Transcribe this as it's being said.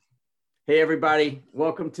Hey, everybody.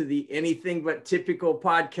 Welcome to the Anything But Typical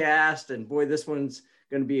podcast. And boy, this one's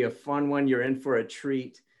going to be a fun one. You're in for a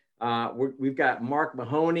treat. We've got Mark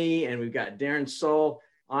Mahoney and we've got Darren Soul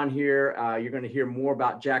on here. You're going to hear more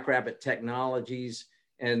about Jackrabbit Technologies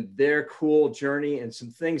and their cool journey and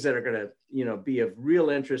some things that are going to, be of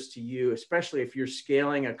real interest to you, especially if you're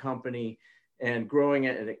scaling a company and growing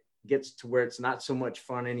it and it gets to where it's not so much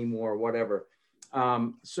fun anymore or whatever.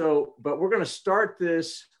 But we're going to start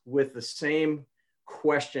this with the same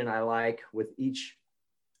question I like with each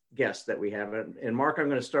guest that we have. And Mark, I'm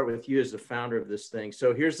going to start with you as the founder of this thing.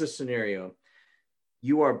 So here's the scenario.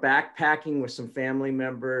 You are backpacking with some family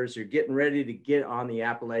members. You're getting ready to get on the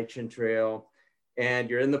Appalachian Trail and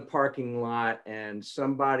you're in the parking lot and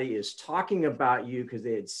somebody is talking about you because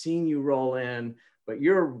they had seen you roll in, but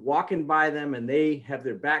you're walking by them and they have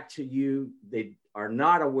their back to you. They are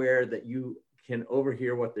not aware that you can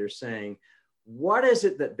overhear what they're saying. What is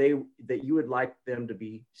it that you would like them to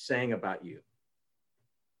be saying about you?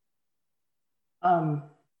 I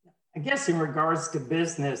guess in regards to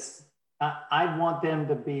business, I want them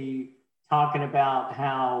to be talking about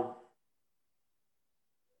how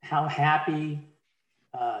happy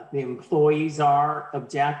the employees are of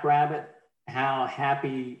Jackrabbit, how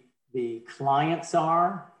happy the clients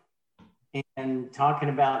are, and talking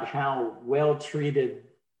about how well treated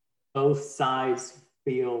both sides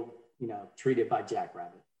feel, treated by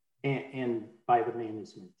Jackrabbit and by the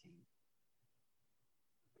management team.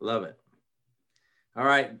 Love it. All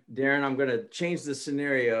right, Darren, I'm going to change the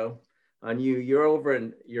scenario on you. You're over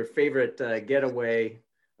in your favorite getaway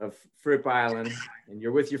of Fripp Island, and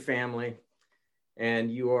you're with your family,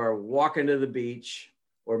 and you are walking to the beach,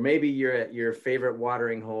 or maybe you're at your favorite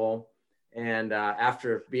watering hole, and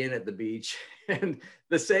after being at the beach, and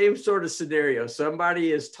the same sort of scenario,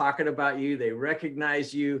 somebody is talking about you, they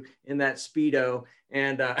recognize you in that Speedo,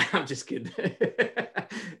 and I'm just kidding,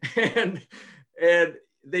 and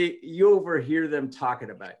you overhear them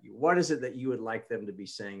talking about you. What is it that you would like them to be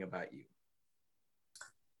saying about you?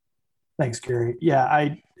 Thanks, Gary.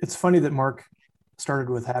 Yeah, it's funny that Mark started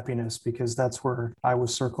with happiness because that's where I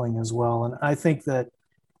was circling as well. And I think that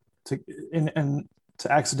to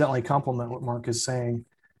accidentally compliment what Mark is saying,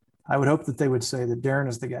 I would hope that they would say that Darren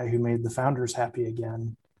is the guy who made the founders happy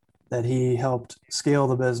again, that he helped scale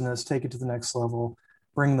the business, take it to the next level,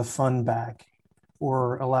 bring the fun back,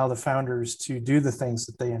 or allow the founders to do the things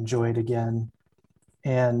that they enjoyed again.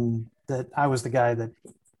 And that I was the guy that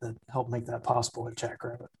helped make that possible at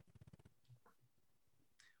Jackrabbit.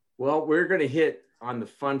 Well, we're going to hit on the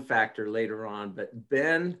fun factor later on, but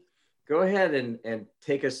Ben, go ahead and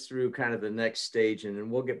take us through kind of the next stage, and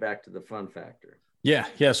then we'll get back to the fun factor. Yeah.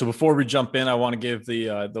 So before we jump in, I want to give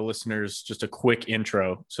the listeners just a quick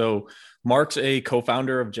intro. So Mark's a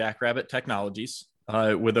co-founder of Jackrabbit Technologies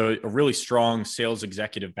with a really strong sales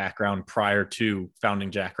executive background prior to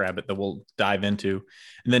founding Jackrabbit that we'll dive into.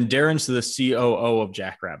 And then Darren's the COO of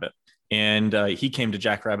Jackrabbit. And he came to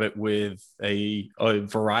Jackrabbit with a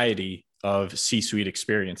variety of C-suite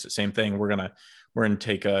experiences. Same thing. We're gonna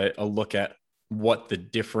take a look at what the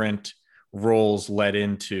different roles led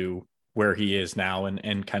into where he is now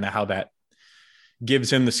and kind of how that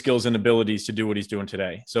gives him the skills and abilities to do what he's doing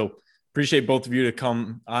today. So appreciate both of you to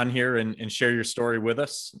come on here and share your story with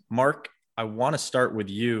us. Mark, I want to start with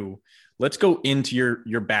you. Let's go into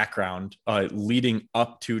your background leading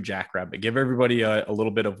up to Jackrabbit. Give everybody a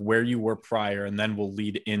little bit of where you were prior, and then we'll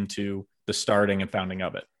lead into the starting and founding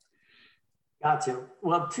of it. Gotcha.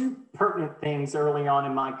 Well, two pertinent things early on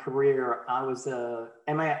in my career. I was a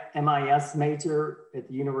MIS major at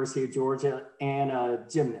the University of Georgia and a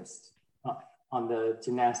gymnast on the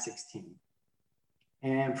gymnastics team.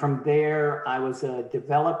 And from there, I was a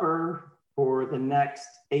developer for the next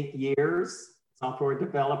 8 years, software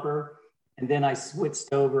developer. And then I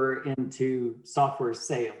switched over into software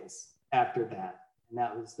sales after that. And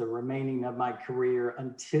that was the remaining of my career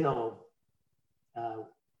until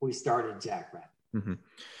we started Jackrabbit. Mm-hmm.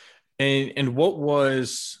 And what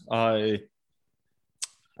was, I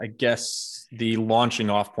guess, the launching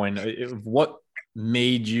off point? What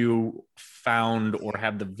made you found or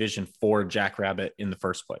have the vision for Jackrabbit in the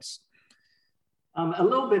first place? A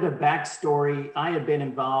little bit of backstory. I had been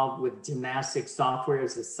involved with gymnastics software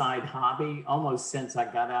as a side hobby almost since I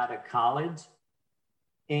got out of college.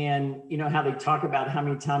 And you know how they talk about how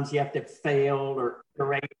many times you have to fail or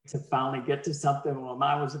iterate to finally get to something? Well,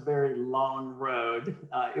 mine was a very long road.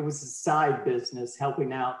 It was a side business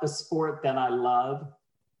helping out a sport that I love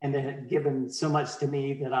and that had given so much to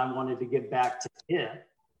me that I wanted to give back to it.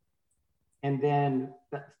 And then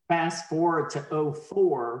fast forward to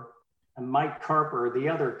 2004, and Mike Carper, the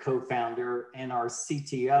other co-founder and our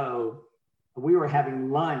CTO, we were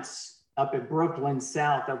having lunch up at Brooklyn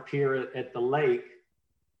South up here at the lake,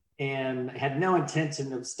 and had no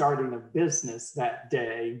intention of starting a business that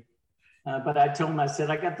day. But I told him, I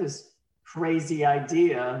said, I got this crazy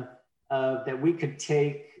idea that we could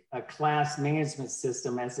take a class management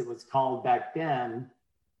system, as it was called back then,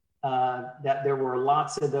 that there were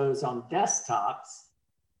lots of those on desktops.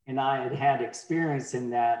 And I had had experience in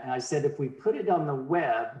that. And I said, if we put it on the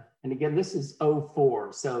web, and again, this is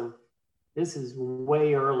 '04, so this is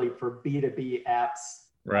way early for B2B apps.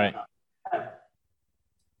 Right.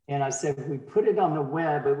 And I said, if we put it on the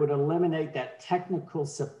web, it would eliminate that technical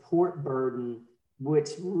support burden, which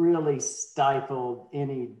really stifled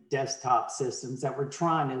any desktop systems that were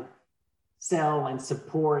trying to sell and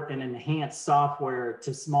support and enhance software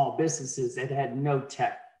to small businesses that had no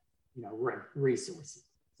tech, resources.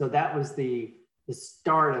 So that was the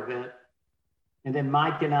start of it. And then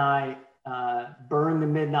Mike and I burned the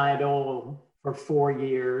midnight oil for 4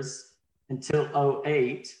 years until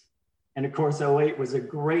 '08. And of course, '08 was a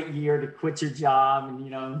great year to quit your job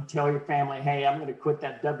and, tell your family, hey, I'm going to quit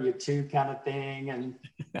that W-2 kind of thing. And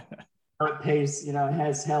it pays,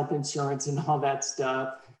 has health insurance and all that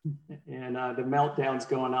stuff. And the meltdown's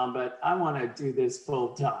going on, but I want to do this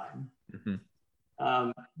full time.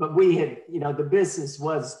 Mm-hmm. But we had, the business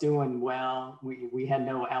was doing well. We had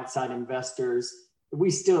no outside investors. We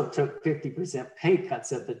still took 50% pay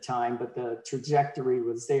cuts at the time, but the trajectory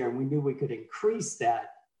was there. And we knew we could increase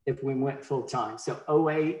that if we went full time. So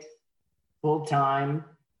 '08, full time.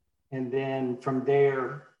 And then from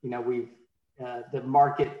there, the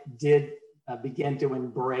market did begin to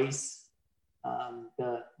embrace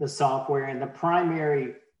the software. And the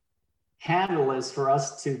primary catalyst for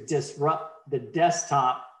us to disrupt the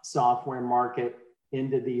desktop software market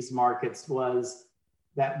into these markets was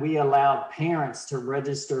that we allowed parents to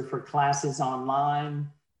register for classes online.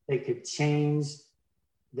 They could change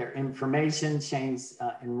their information, change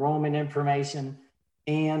enrollment information,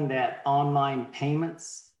 and that online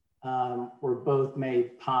payments were both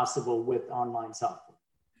made possible with online software.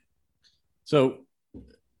 So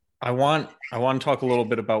I want to talk a little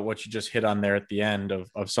bit about what you just hit on there at the end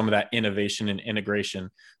of some of that innovation and integration.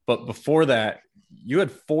 But before that, you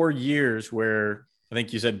had 4 years where I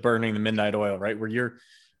think you said burning the midnight oil, right? Where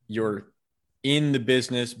you're in the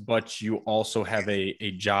business, but you also have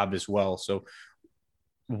a job as well. So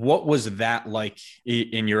what was that like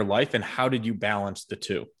in your life, and how did you balance the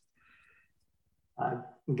two?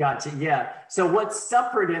 Gotcha. Yeah. So what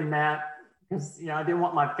suffered in that, because I didn't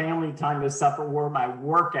want my family time to suffer, were my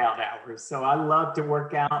workout hours. So I love to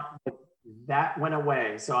work out, but that went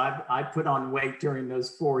away. So I put on weight during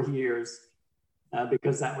those 4 years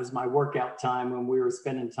because that was my workout time when we were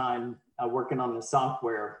spending time working on the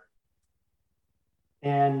software.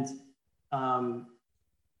 And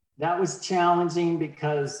that was challenging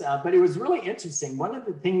because, but it was really interesting. One of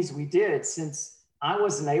the things we did, since I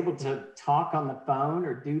wasn't able to talk on the phone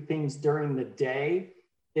or do things during the day,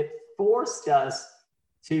 it forced us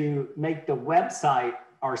to make the website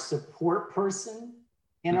our support person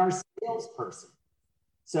and our salesperson.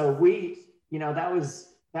 So that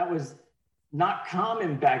was not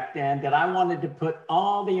common back then, that I wanted to put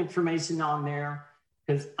all the information on there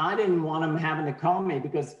because I didn't want them having to call me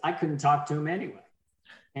because I couldn't talk to them anyway.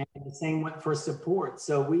 And the same went for support.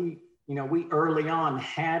 So we early on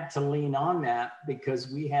had to lean on that because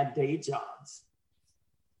we had day jobs.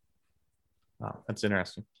 Wow, that's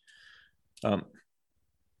interesting.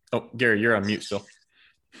 Gary, you're on mute still.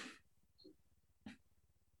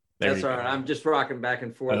 That's all right. I'm just rocking back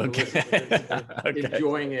and forth, okay.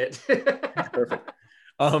 Enjoying it. Perfect.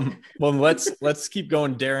 Well, let's keep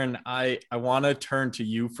going, Darren. I want to turn to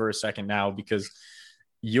you for a second now, because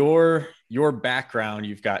your background,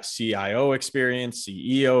 you've got CIO experience,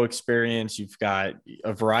 CEO experience, you've got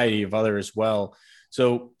a variety of other as well.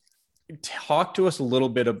 So talk to us a little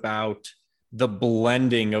bit about the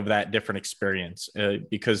blending of that different experience,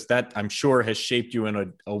 because that, I'm sure, has shaped you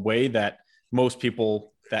in a way that most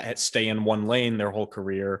people that stay in one lane their whole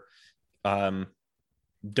career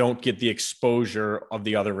don't get the exposure of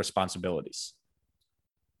the other responsibilities.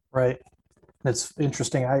 Right. It's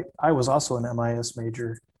interesting. I was also an MIS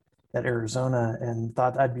major at Arizona and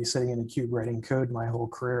thought I'd be sitting in a cube writing code my whole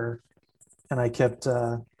career. And I kept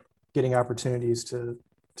getting opportunities to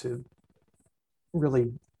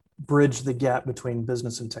really bridge the gap between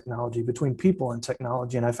business and technology, between people and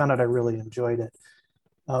technology. And I found out I really enjoyed it.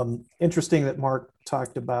 Interesting that Mark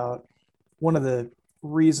talked about one of the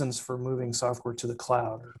reasons for moving software to the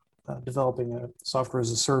cloud, or developing a software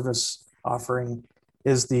as a service offering,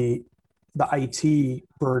 is the IT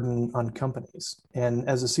burden on companies. And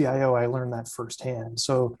as a CIO, I learned that firsthand.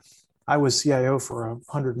 So I was CIO for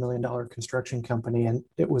 $100 million construction company, and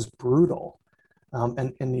it was brutal.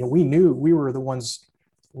 And we knew we were the ones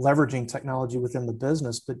leveraging technology within the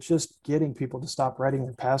business, but just getting people to stop writing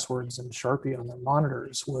their passwords and Sharpie on their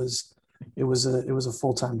monitors was a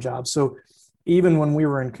full-time job. So even when we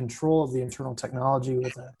were in control of the internal technology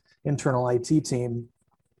with an internal IT team,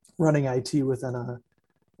 running IT within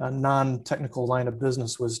a non-technical line of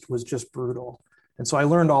business was just brutal. And so I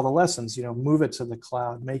learned all the lessons, move it to the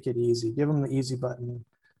cloud, make it easy, give them the easy button.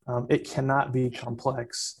 It cannot be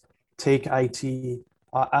complex. Take IT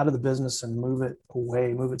out of the business and move it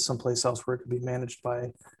away, move it someplace else where it could be managed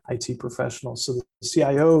by IT professionals. So the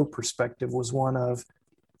CIO perspective was one of,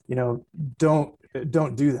 don't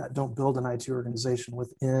do that. Don't build an IT organization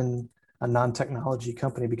within a non-technology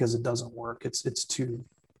company because it doesn't work. It's too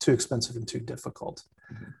expensive and too difficult.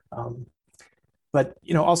 But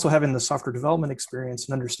also having the software development experience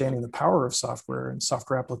and understanding the power of software and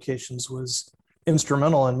software applications was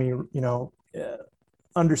instrumental in me,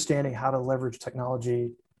 understanding how to leverage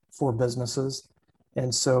technology for businesses.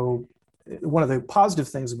 And so one of the positive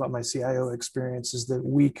things about my CIO experience is that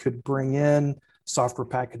we could bring in software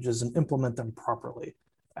packages and implement them properly,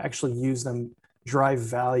 actually use them, drive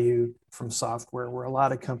value from software, where a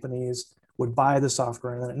lot of companies would buy the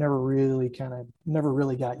software and then it never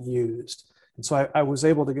really got used. And so I was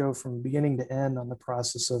able to go from beginning to end on the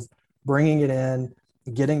process of bringing it in,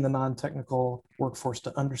 getting the non-technical workforce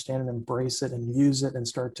to understand and embrace it and use it and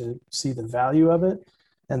start to see the value of it.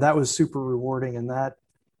 And that was super rewarding. And that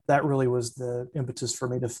really was the impetus for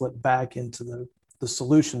me to flip back into the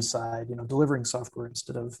solution side, delivering software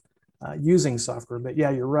instead of using software. But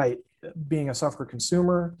yeah, you're right. Being a software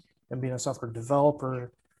consumer and being a software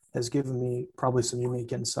developer has given me probably some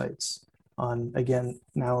unique insights on, again,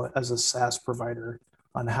 now as a SaaS provider,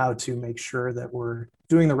 on how to make sure that we're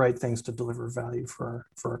doing the right things to deliver value for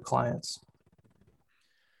our clients.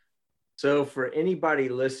 So for anybody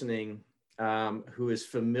listening who is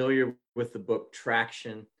familiar with the book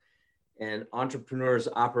Traction and Entrepreneur's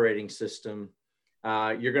Operating System,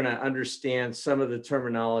 you're going to understand some of the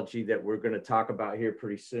terminology that we're going to talk about here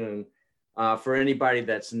pretty soon. For anybody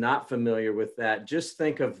that's not familiar with that, just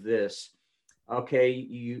think of this. Okay,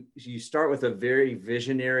 you start with a very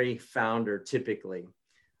visionary founder typically.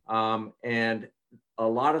 And a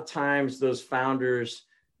lot of times those founders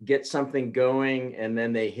get something going and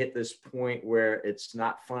then they hit this point where it's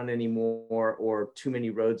not fun anymore or too many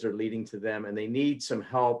roads are leading to them and they need some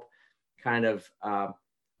help kind of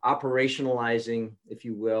operationalizing, if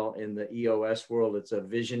you will, in the EOS world. It's a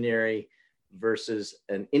visionary versus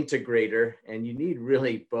an integrator, and you need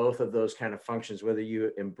really both of those kind of functions, whether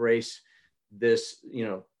you embrace this,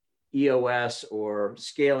 EOS or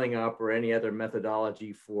scaling up or any other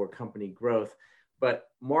methodology for company growth. But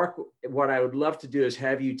Mark, what I would love to do is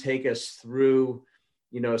have you take us through,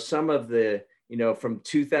 some of the, from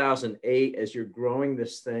 2008, as you're growing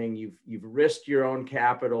this thing, you've risked your own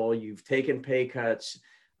capital, you've taken pay cuts,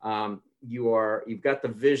 you've got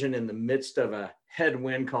the vision in the midst of a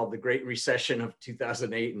headwind called the Great Recession of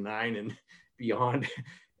 2008 and 9 and beyond.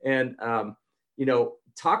 And,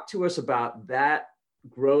 talk to us about that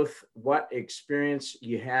growth, what experience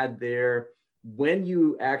you had there, when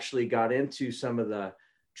you actually got into some of the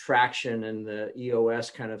traction and the EOS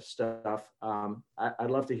kind of stuff.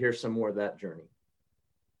 I'd love to hear some more of that journey.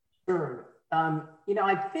 Sure.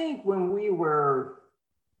 I think when we were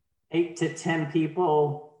 8 to 10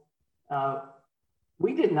 people,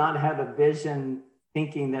 we did not have a vision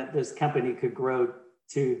thinking that this company could grow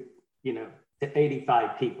to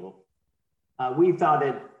 85 people.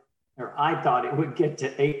 I thought it would get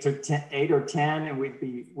to 8 or 10 and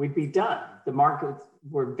we'd be done. The markets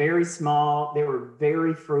were very small. They were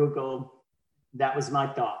very frugal. That was my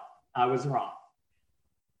thought. I was wrong.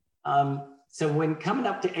 So when coming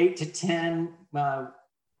up to 8 to 10,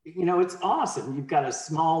 it's awesome. You've got a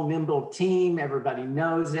small, nimble team. Everybody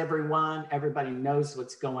knows everyone. Everybody knows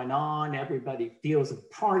what's going on. Everybody feels a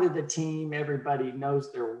part of the team. Everybody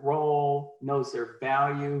knows their role, knows their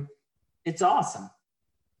value. It's awesome.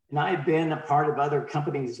 And I've been a part of other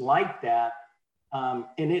companies like that. And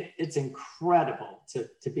it's incredible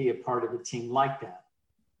to be a part of a team like that.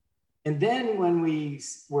 And then when we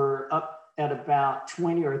were up at about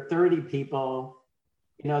 20 or 30 people,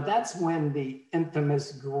 that's when the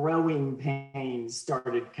infamous growing pains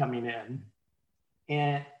started coming in.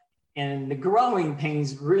 And the growing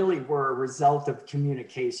pains really were a result of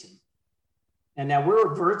communication. And now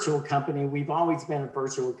we're a virtual company. We've always been a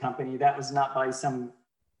virtual company. That was not by some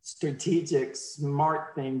strategic,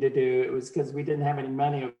 smart thing to do. It was because we didn't have any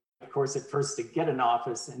money, of course, at first to get an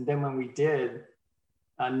office. And then when we did,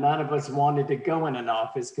 none of us wanted to go in an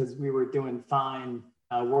office because we were doing fine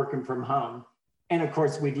working from home. And of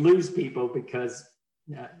course, we'd lose people because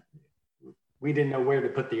we didn't know where to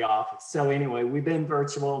put the office. So anyway, we've been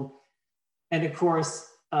virtual. And of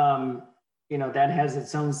course, that has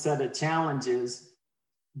its own set of challenges.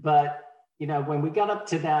 But, when we got up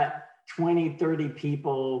to that 20, 30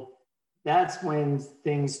 people, that's when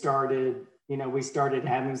things started, we started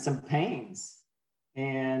having some pains.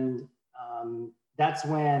 And that's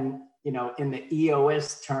when, in the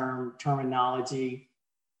EOS terminology,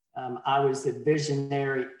 I was the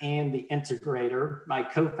visionary and the integrator. My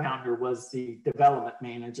co-founder was the development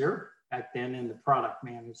manager back then and the product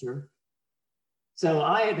manager. So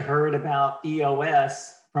I had heard about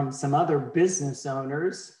EOS from some other business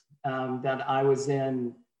owners that I was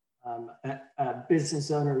in a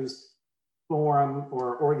business owners forum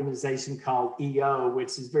or organization called EO,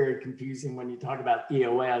 which is very confusing when you talk about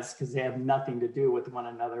EOS because they have nothing to do with one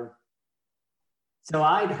another. So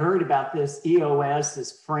I'd heard about this EOS,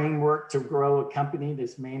 this framework to grow a company,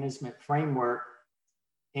 this management framework.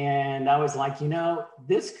 And I was like,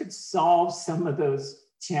 this could solve some of those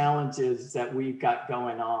challenges that we've got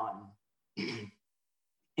going on.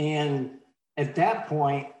 And at that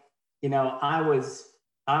point, I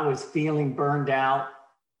was feeling burned out,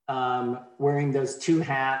 wearing those two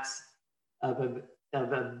hats of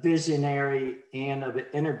a visionary and of an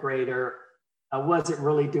integrator. I wasn't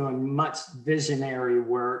really doing much visionary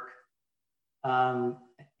work. And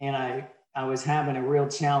I was having a real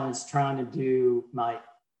challenge trying to do my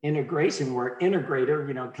integration work.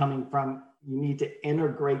 Integrator, coming from, you need to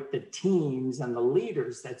integrate the teams and the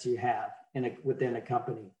leaders that you have within a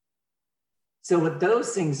company. So with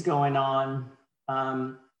those things going on,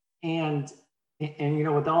 and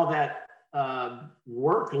with all that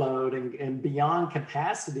workload and beyond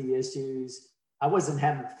capacity issues, I wasn't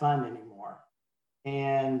having fun anymore.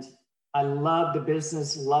 And I loved the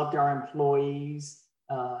business, loved our employees,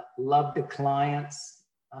 loved the clients,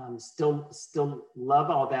 still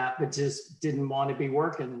love all that, but just didn't want to be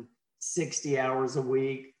working 60 hours a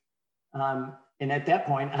week. And at that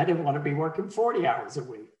point, I didn't want to be working 40 hours a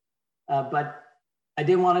week. But I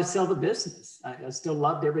didn't want to sell the business. I still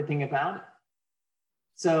loved everything about it.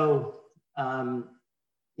 So,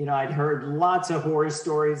 I'd heard lots of horror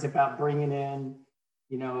stories about bringing in,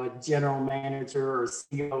 a general manager or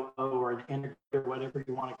COO or an integrator, whatever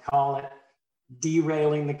you want to call it,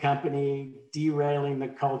 derailing the company, derailing the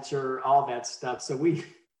culture, all that stuff. So we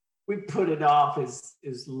put it off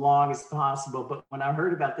as long as possible. But when I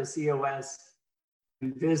heard about this EOS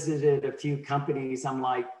and visited a few companies, I'm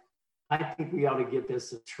like, I think we ought to give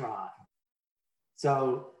this a try.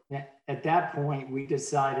 So at that point, we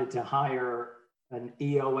decided to hire an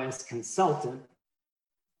EOS consultant.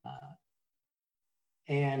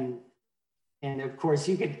 And of course,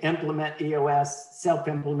 you could implement EOS,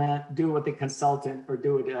 self-implement, do it with a consultant, or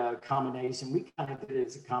do it a combination. We kind of did it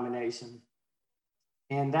as a combination.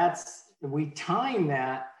 And we timed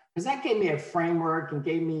that, because that gave me a framework and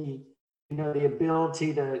gave me, the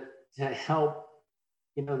ability to help.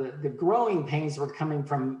 The growing pains were coming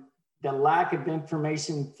from the lack of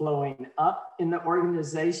information flowing up in the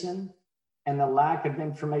organization and the lack of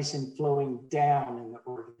information flowing down in the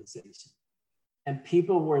organization. And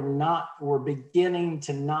people were beginning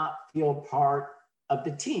to not feel part of the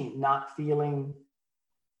team, not feeling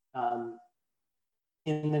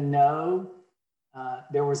in the know.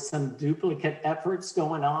 There were some duplicate efforts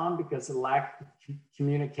going on because of lack of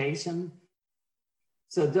communication.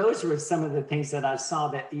 So those were some of the things that I saw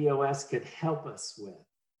that EOS could help us with.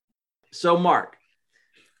 So Mark,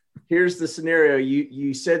 here's the scenario.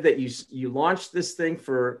 You said that you launched this thing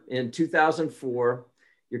in 2004.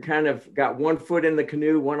 You kind of got one foot in the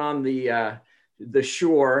canoe, one on the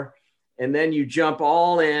shore, and then you jump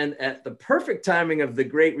all in at the perfect timing of the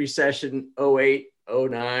Great Recession, 08,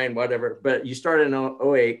 09, whatever. But you started in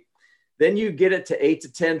 08. Then you get it to 8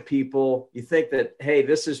 to 10 people. You think that, hey,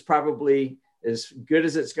 this is probably as good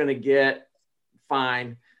as it's going to get,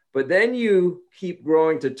 fine. But then you keep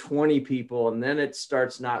growing to 20 people, and then it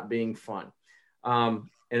starts not being fun. And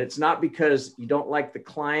it's not because you don't like the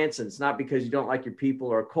clients, and it's not because you don't like your people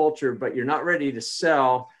or culture, but you're not ready to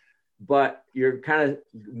sell, but you're kind of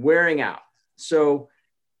wearing out. So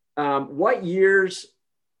what years,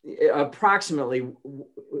 approximately,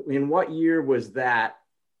 in what year was that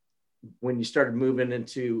when you started moving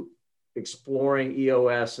into exploring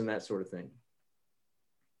EOS and that sort of thing?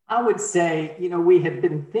 I would say, we had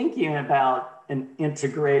been thinking about an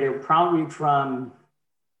integrator probably from,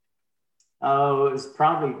 it was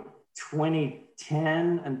probably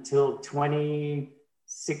 2010 until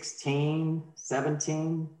 2016,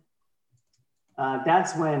 17.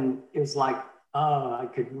 that's when it was like, oh,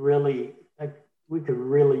 we could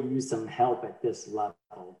really use some help at this level.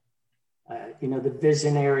 The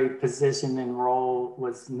visionary position and role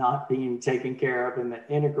was not being taken care of in the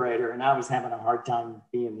integrator, and I was having a hard time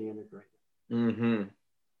being the integrator. Mm-hmm.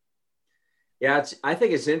 Yeah, I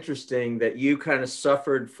think it's interesting that you kind of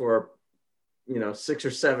suffered for, 6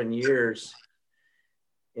 or 7 years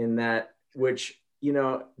in that, which,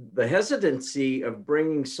 the hesitancy of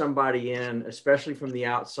bringing somebody in, especially from the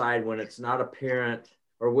outside, when it's not apparent,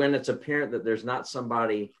 or when it's apparent that there's not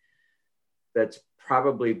somebody that's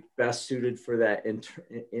probably best suited for that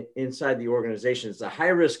inside the organization. It's a high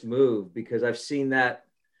risk move, because I've seen that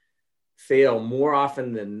fail more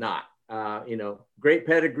often than not. Great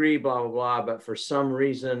pedigree, blah, blah, blah. But for some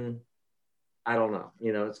reason, I don't know,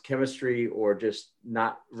 it's chemistry or just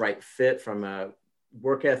not right fit from a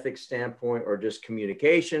work ethic standpoint, or just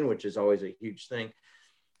communication, which is always a huge thing.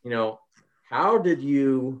 How did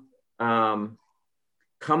you come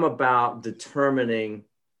about determining,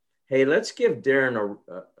 hey, let's give Darren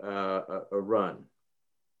a run?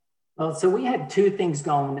 Well, so we had two things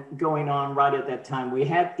going on right at that time. We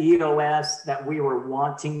had EOS that we were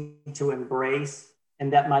wanting to embrace,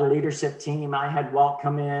 and that my leadership team, I had Walt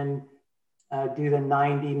come in, do the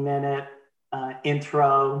 90-minute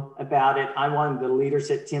intro about it. I wanted the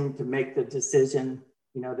leadership team to make the decision.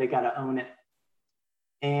 They got to own it.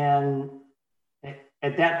 And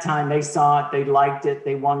at that time, they saw it, they liked it,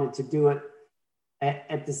 they wanted to do it.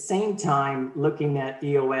 At the same time, looking at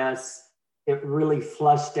EOS, it really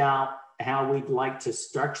flushed out how we'd like to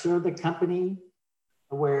structure the company,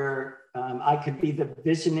 where I could be the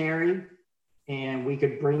visionary and we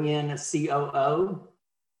could bring in a COO.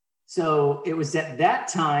 So it was at that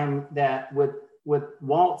time that with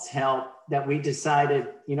Walt's help that we decided,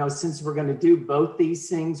 since we're going to do both these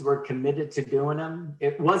things, we're committed to doing them.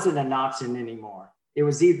 It wasn't an option anymore. It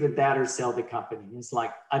was either that or sell the company. It's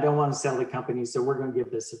like, I don't want to sell the company, so we're going to give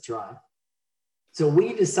this a try. So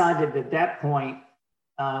we decided at that point,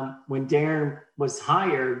 when Darren was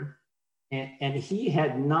hired, and he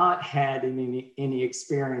had not had any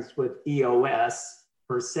experience with EOS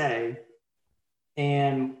per se,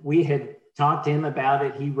 and we had talked to him about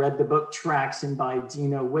it. He read the book Traction by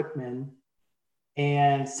Gino Wickman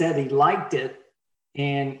and said he liked it.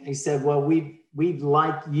 And he said, well, we'd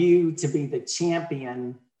like you to be the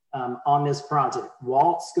champion on this project.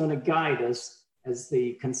 Walt's going to guide us as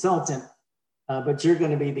the consultant, but you're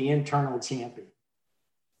going to be the internal champion.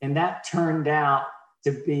 And that turned out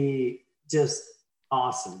to be just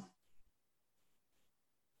awesome.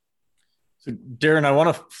 So Darren, I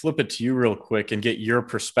want to flip it to you real quick and get your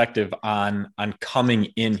perspective on coming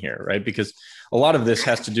in here, right? Because a lot of this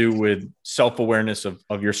has to do with self-awareness of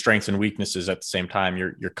your strengths and weaknesses at the same time.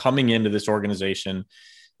 You're coming into this organization,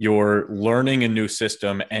 you're learning a new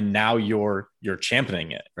system, and now you're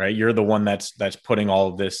championing it, right? You're the one that's putting all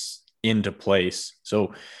of this into place.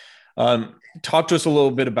 So talk to us a little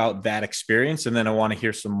bit about that experience, and then I want to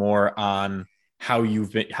hear some more on how you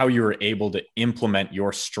were able to implement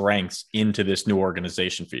your strengths into this new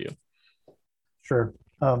organization for you. Sure.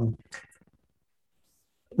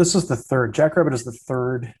 This is the third. Jackrabbit is the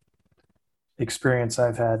third experience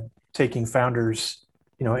I've had taking founders,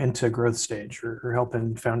 into growth stage or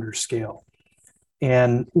helping founders scale.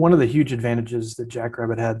 And one of the huge advantages that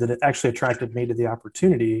Jackrabbit had that it actually attracted me to the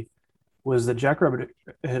opportunity was that Jackrabbit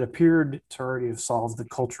had appeared to already have solved the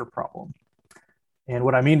culture problem. And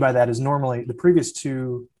what I mean by that is normally the previous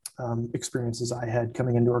two experiences I had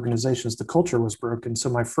coming into organizations, the culture was broken. So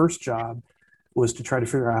my first job was to try to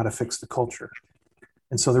figure out how to fix the culture.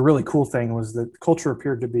 And so the really cool thing was that the culture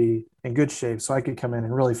appeared to be in good shape. So I could come in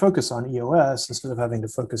and really focus on EOS instead of having to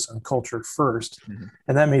focus on culture first. Mm-hmm.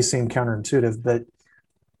 And that may seem counterintuitive, but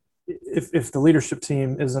if the leadership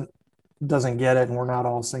team doesn't get it and we're not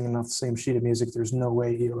all singing off the same sheet of music, there's no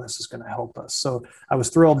way EOS is going to help us. So I was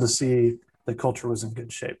thrilled to see the culture was in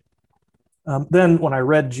good shape. Then when I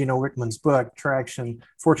read Gino Wickman's book, Traction,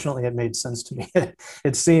 fortunately it made sense to me.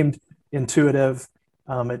 It seemed intuitive.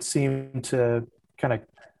 It seemed to kind of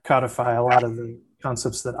codify a lot of the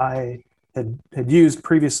concepts that I had used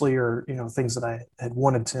previously, or things that I had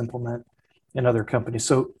wanted to implement in other companies.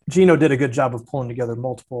 So Gino did a good job of pulling together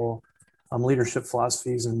multiple leadership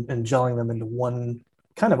philosophies and gelling them into one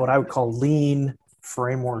kind of what I would call lean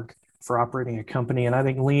framework for operating a company. And I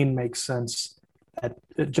think lean makes sense at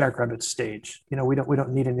Jackrabbit's stage. We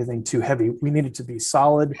don't need anything too heavy. We need it to be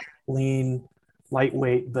solid, lean,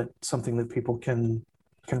 lightweight, but something that people can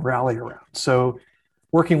rally around. So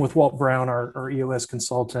working with Walt Brown, our EOS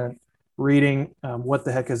consultant, reading What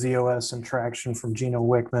the Heck is EOS and Traction from Gino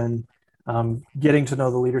Wickman, getting to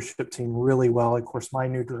know the leadership team really well. Of course, my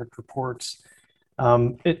new direct reports,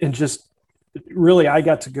 and just really, I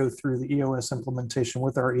got to go through the EOS implementation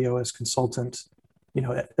with our EOS consultant.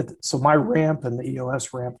 So my ramp and the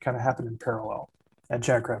EOS ramp kind of happened in parallel at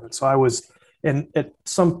Jackrabbit. So I was, and at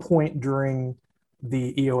some point during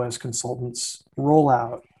the EOS consultant's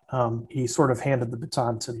rollout, he sort of handed the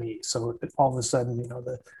baton to me. So all of a sudden,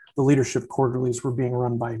 the leadership quarterlies were being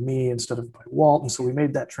run by me instead of by Walt. And so we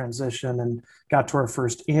made that transition and got to our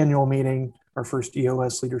first annual meeting, our first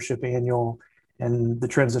EOS leadership annual, and the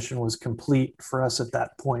transition was complete for us at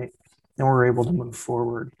that point, and we were able to move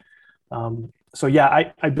forward. So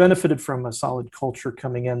yeah, I benefited from a solid culture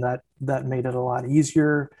coming in that made it a lot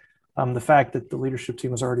easier. The fact that the leadership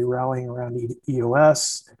team was already rallying around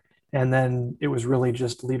EOS, and then it was really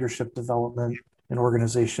just leadership development and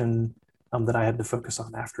organization that I had to focus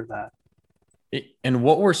on after that. And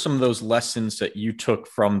what were some of those lessons that you took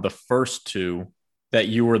from the first two that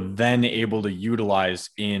you were then able to utilize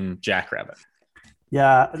in Jackrabbit?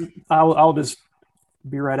 Yeah, I'll just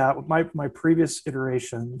be right out. My previous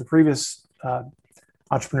iteration, the previous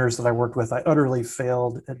entrepreneurs that I worked with, I utterly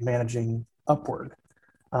failed at managing upward.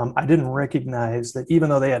 I didn't recognize that even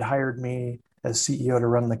though they had hired me as CEO to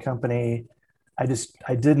run the company, I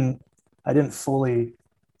didn't fully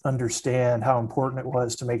understand how important it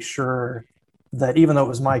was to make sure that even though it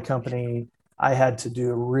was my company, I had to do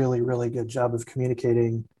a really, really good job of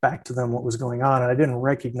communicating back to them what was going on. And I didn't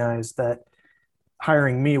recognize that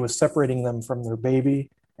hiring me was separating them from their baby,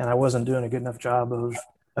 and I wasn't doing a good enough job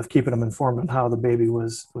of keeping them informed on how the baby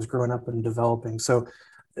was growing up and developing. So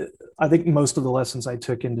I think most of the lessons I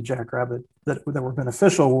took into Jackrabbit that were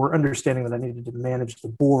beneficial were understanding that I needed to manage the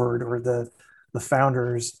board or the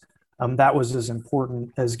founders. That was as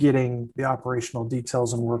important as getting the operational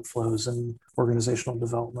details and workflows and organizational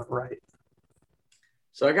development right.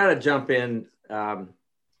 So I got to jump in.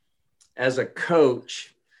 As a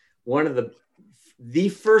coach, one of the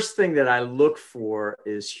first thing that I look for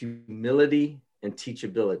is humility and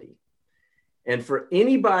teachability. And for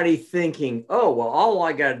anybody thinking, oh, well, all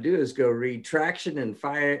I got to do is go read Traction and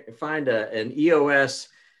find an EOS,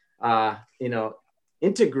 integrator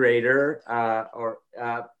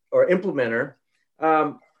or implementer,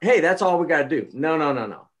 hey, that's all we got to do.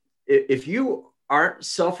 No. If you aren't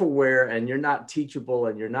self-aware and you're not teachable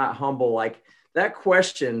and you're not humble, like that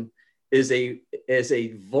question is a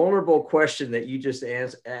vulnerable question that you just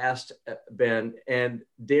asked, Ben. And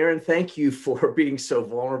Darren, thank you for being so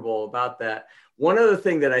vulnerable about that. One other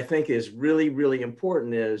thing that I think is really, really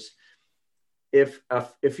important is if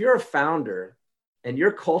you're a founder and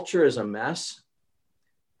your culture is a mess,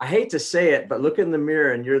 I hate to say it, but look in the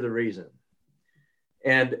mirror and you're the reason.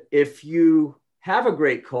 And if you have a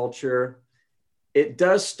great culture, it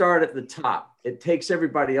does start at the top. It takes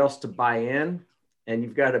everybody else to buy in, and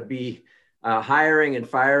you've got to be hiring and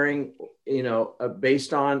firing,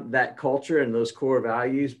 based on that culture and those core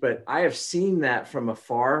values. But I have seen that from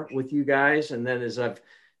afar with you guys. And then as I've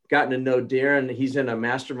gotten to know Darren, he's in a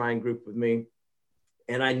mastermind group with me.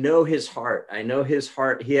 And I know his heart.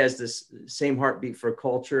 He has this same heartbeat for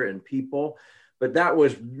culture and people. But that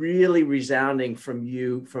was really resounding from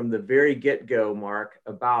you from the very get-go, Mark,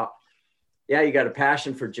 about, yeah, you got a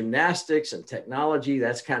passion for gymnastics and technology.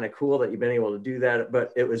 That's kind of cool that you've been able to do that.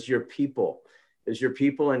 But it was your people. It was your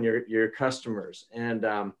people and your customers.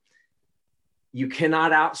 And you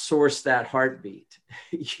cannot outsource that heartbeat.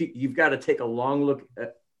 You've got to take a long look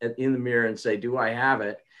in the mirror and say, do I have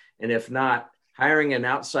it? And if not, hiring an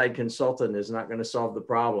outside consultant is not going to solve the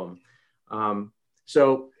problem.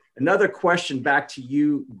 So another question back to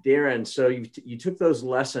you, Darren. So you took those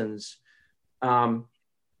lessons.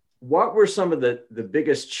 What were some of the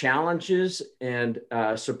biggest challenges and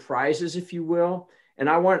surprises, if you will? And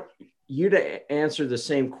I want you to answer the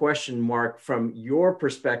same question, Mark, from your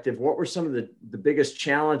perspective. What were some of the biggest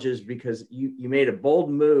challenges? Because you made a bold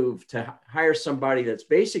move to hire somebody that's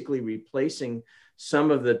basically replacing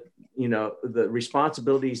some of the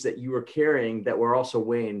responsibilities that you were carrying that were also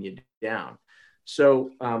weighing you down.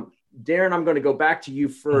 So Darren, I'm going to go back to you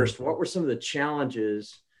first. What were some of the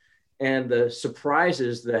challenges and the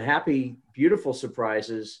surprises, the happy, beautiful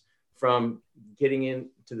surprises from getting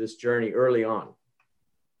into this journey early on?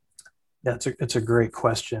 Yeah, it's a great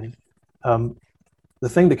question. The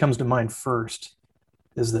thing that comes to mind first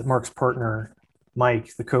is that Mark's partner,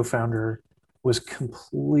 Mike, the co-founder, was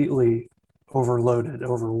completely overloaded,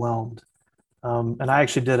 overwhelmed. And I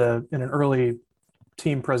actually did in an early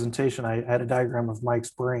team presentation, I had a diagram of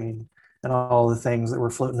Mike's brain and all the things that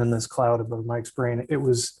were floating in this cloud above Mike's brain. It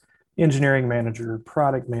was engineering manager,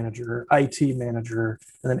 product manager, IT manager,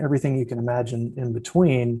 and then everything you can imagine in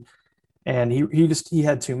between. and he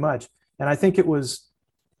had too much. And I think it was,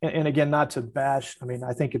 and again, not to bash, I mean,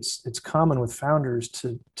 I think it's common with founders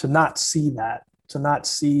to not see that, to not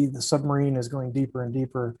see the submarine is going deeper and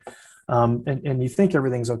deeper. And you think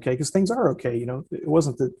everything's okay because things are okay. You know, it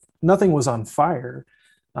wasn't that nothing was on fire,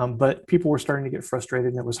 but people were starting to get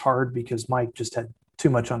frustrated, and it was hard because Mike just had too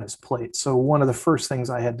much on his plate. So one of the first things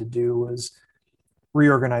I had to do was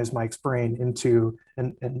reorganize Mike's brain into,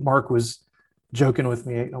 and Mark was joking with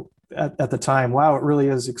me, you know, at the time, wow, it really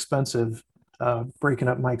is expensive breaking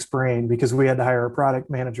up Mike's brain, because we had to hire a product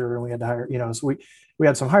manager and we had to hire, you know, so we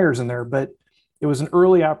had some hires in there, but it was an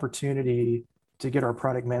early opportunity to get our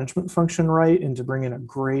product management function right and to bring in a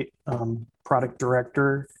great product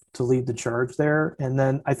director to lead the charge there. And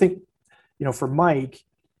then I think, you know, for Mike,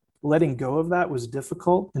 letting go of that was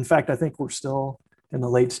difficult. In fact, I think we're still in the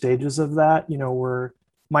late stages of that, you know, where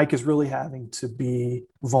Mike is really having to be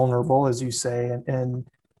vulnerable, as you say,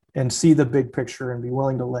 and see the big picture and be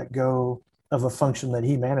willing to let go of a function that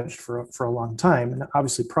he managed for a long time. And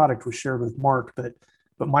obviously product was shared with Mark, but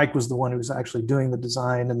Mike was the one who was actually doing the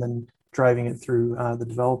design and then driving it through the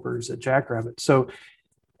developers at Jackrabbit. So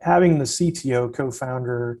having the CTO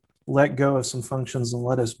co-founder let go of some functions and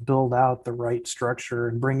let us build out the right structure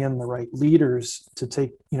and bring in the right leaders to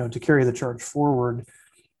take, you know, to carry the charge forward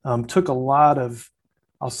took a lot of,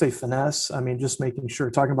 I'll say, finesse. I mean, just making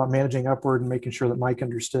sure, talking about managing upward and making sure that Mike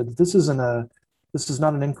understood this is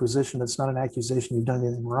not an inquisition. It's not an accusation you've done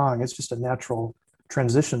anything wrong. It's just a natural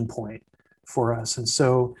transition point for us. And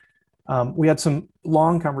so we had some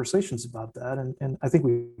long conversations about that. And I think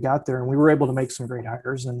we got there and we were able to make some great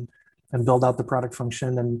hires and build out the product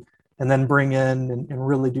function and then bring in and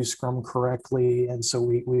really do Scrum correctly. And so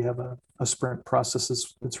we have a sprint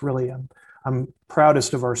process. It's really, I'm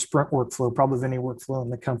proudest of our sprint workflow, probably of any workflow in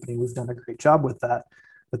the company. We've done a great job with that.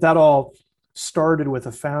 But that all started with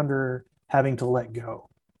a founder having to let go.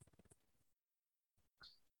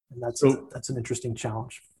 And that's an interesting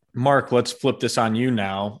challenge. Mark, let's flip this on you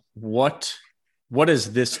now. What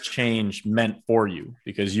has this change meant for you?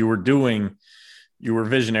 Because you were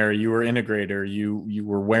visionary, you were integrator, you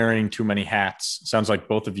were wearing too many hats. Sounds like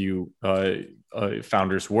both of you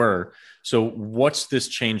founders were. So what's this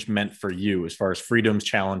change meant for you as far as freedoms,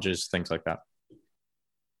 challenges, things like that?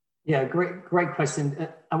 Yeah, great question.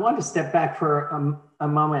 I want to step back for a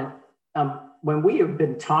moment. When we have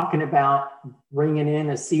been talking about bringing in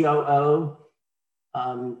a COO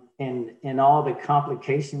and all the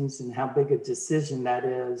complications and how big a decision that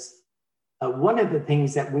is, one of the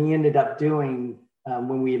things that we ended up doing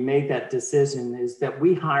when we made that decision is that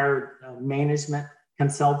we hired a management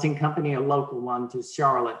consulting company, a local one to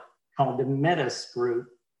Charlotte, called the Metis Group.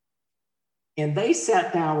 And they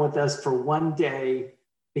sat down with us for one day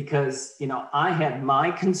because, you know, I had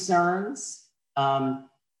my concerns,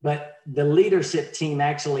 but the leadership team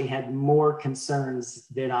actually had more concerns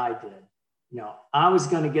than I did. You know, I was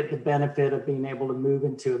going to get the benefit of being able to move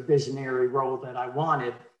into a visionary role that I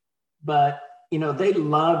wanted, but, you know, they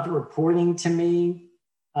loved reporting to me.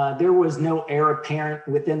 There was no heir apparent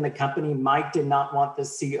within the company. Mike did not want the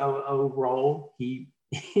COO role.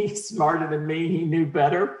 He's smarter than me. He knew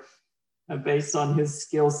better based on his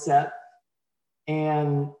skill set.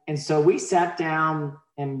 And so we sat down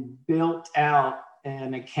and built out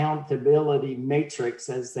an accountability matrix,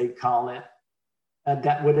 as they call it,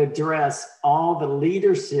 that would address all the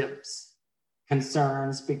leadership's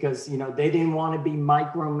concerns, because, you know, they didn't want to be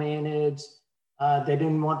micromanaged. They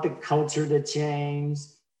didn't want the culture to change.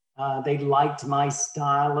 They liked my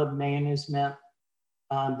style of management.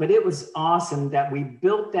 But it was awesome that we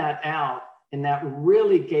built that out, and that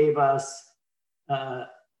really gave us a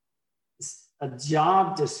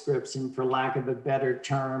job description, for lack of a better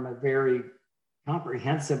term, a very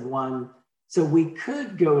comprehensive one. So we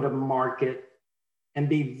could go to market and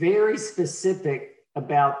be very specific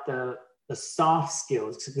about the soft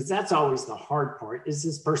skills, because that's always the hard part. Is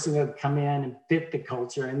this person going to come in and fit the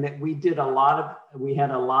culture? And that we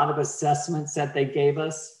had a lot of assessments that they gave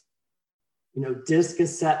us, you know, DISC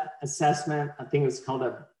assessment. I think it was called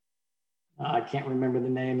I can't remember the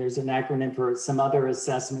name. There's an acronym for some other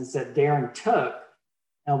assessments that Darren took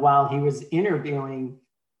while he was interviewing,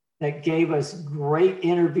 that gave us great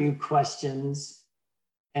interview questions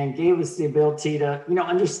and gave us the ability to, you know,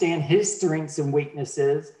 understand his strengths and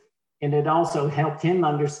weaknesses. And it also helped him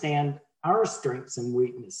understand our strengths and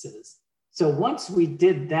weaknesses. So once we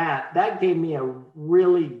did that, that gave me a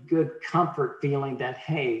really good comfort feeling that,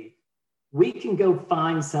 hey, we can go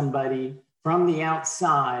find somebody from the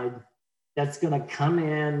outside that's going to come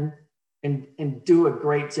in and do a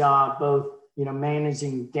great job, both, you know,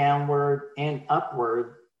 managing downward and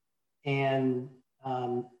upward. And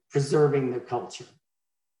preserving the culture.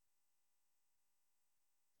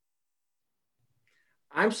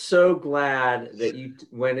 I'm so glad that you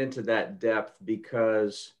went into that depth,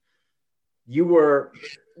 because you were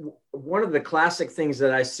one of the classic things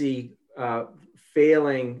that I see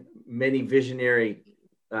failing many visionary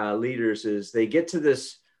leaders is they get to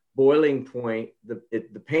this boiling point, the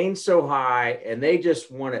pain's so high and they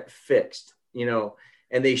just want it fixed,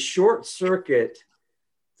 and they short circuit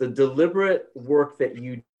the deliberate work that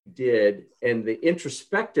you did and the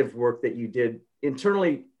introspective work that you did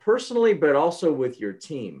internally, personally, but also with your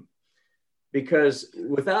team. Because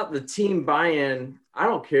without the team buy-in, I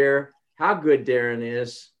don't care how good Darren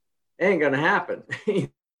is, it ain't going to happen.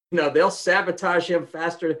 They'll sabotage him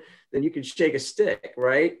faster than you can shake a stick,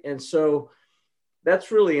 right? And so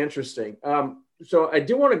that's really interesting. So I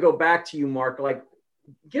do want to go back to you, Mark. Like,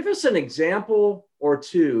 give us an example or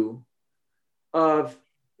two of,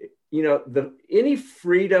 any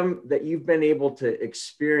freedom that you've been able to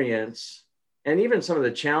experience, and even some of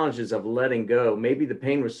the challenges of letting go. Maybe the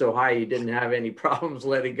pain was so high you didn't have any problems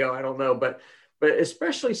letting go. I don't know, but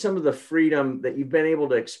especially some of the freedom that you've been able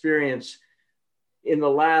to experience in the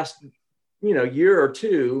last, year or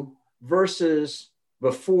two versus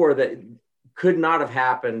before, that could not have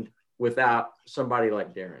happened without somebody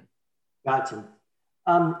like Darren. Gotcha.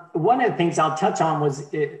 One of the things I'll touch on is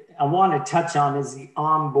the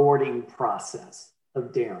onboarding process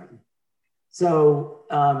of Darren. So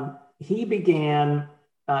he began,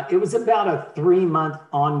 it was about a 3-month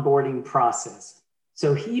onboarding process.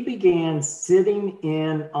 So he began sitting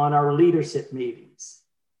in on our leadership meetings.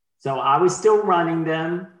 So I was still running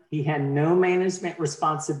them. He had no management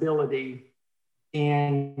responsibility.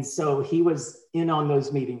 And so he was in on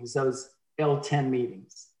those meetings, those L10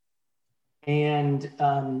 meetings. And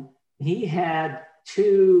he had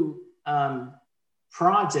 2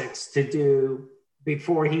 projects to do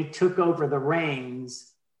before he took over the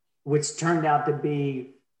reins, which turned out to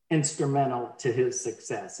be instrumental to his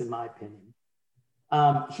success, in my opinion.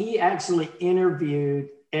 He actually interviewed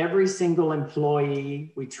every single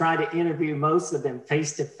employee. We tried to interview most of them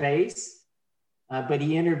face-to-face, but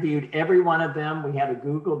he interviewed every one of them. We had a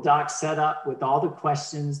Google Doc set up with all the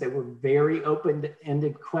questions. They were very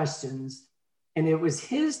open-ended questions. And it was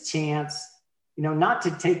his chance, not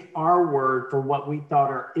to take our word for what we thought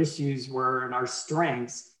our issues were and our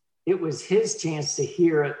strengths. It was his chance to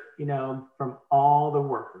hear it, from all the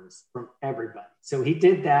workers, from everybody. So he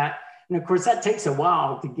did that. And of course, that takes a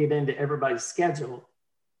while to get into everybody's schedule.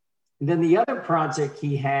 And then the other project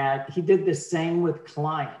he did the same with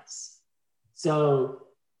clients. So,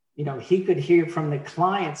 he could hear from the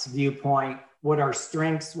client's viewpoint what our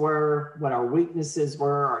strengths were, what our weaknesses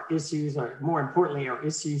were, our issues, or more importantly, our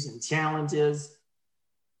issues and challenges.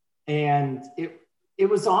 And it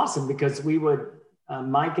was awesome because we would,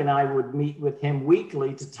 Mike and I would meet with him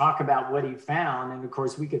weekly to talk about what he found. And of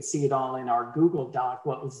course, we could see it all in our Google Doc,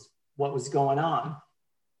 what was going on.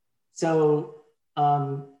 So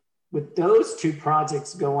with those 2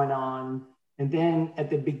 projects going on, and then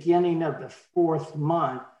at the beginning of the 4th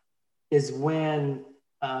month is when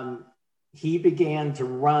he began to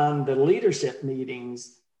run the leadership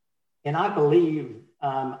meetings. And I believe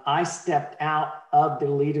I stepped out of the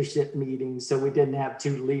leadership meetings so we didn't have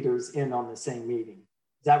 2 leaders in on the same meeting.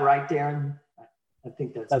 Is that right, Darren? I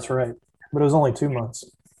think that's right. But it was only 2 months.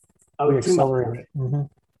 Oh, we accelerated.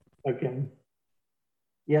 Mm-hmm. Okay.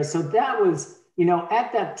 Yeah, so that was,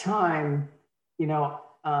 at that time,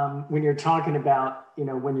 when you're talking about,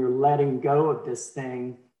 when you're letting go of this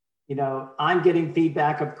thing, I'm getting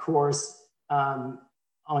feedback, of course, on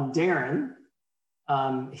Darren,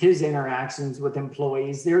 his interactions with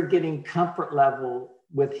employees. They're getting comfort level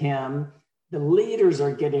with him. The leaders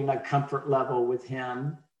are getting a comfort level with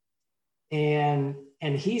him. And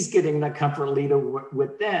he's getting the comfort leader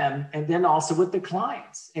with them, and then also with the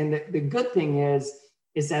clients. And the good thing is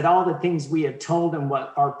that all the things we had told him,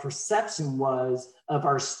 what our perception was of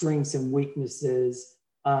our strengths and weaknesses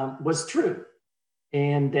was true.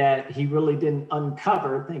 And that he really didn't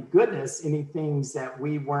uncover, thank goodness, any things that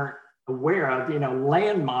we weren't aware of,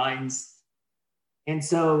 landmines. And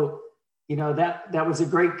so, that was a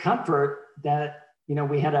great comfort that,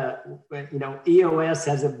 we had EOS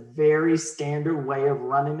has a very standard way of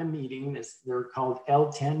running a meeting. They're called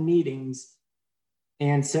L10 meetings.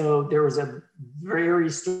 And so there was a very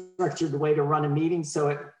structured way to run a meeting.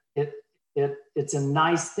 So it's a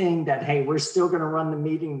nice thing that, hey, we're still going to run the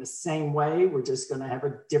meeting the same way. We're just going to have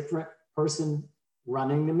a different person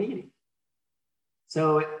running the meeting.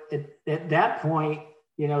 So at that point,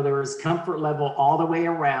 there was comfort level all the way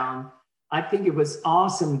around. I think it was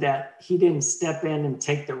awesome that he didn't step in and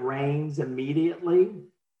take the reins immediately.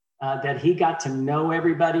 that he got to know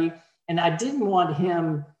everybody. And I didn't want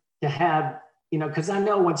him to have, because I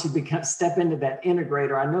know once you step into that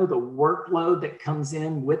integrator, I know the workload that comes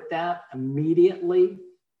in with that immediately.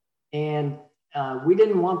 And we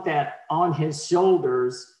didn't want that on his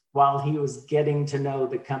shoulders while he was getting to know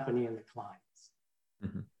the company and the clients.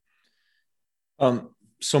 Mm-hmm.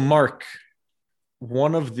 So Mark,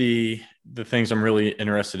 one of the things I'm really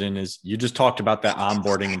interested in is you just talked about that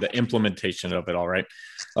onboarding and the implementation of it all, right?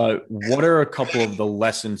 What are a couple of the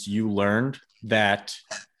lessons you learned that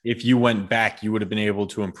if you went back, you would have been able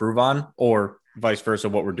to improve on, or vice versa?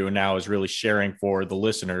 What we're doing now is really sharing for the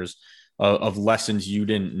listeners of lessons you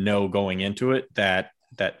didn't know going into it that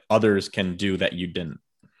others can do that you didn't.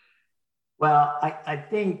 Well, I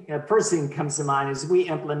think the first thing that comes to mind is we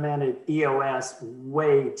implemented EOS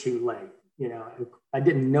way too late. I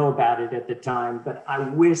didn't know about it at the time, but I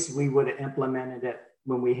wish we would have implemented it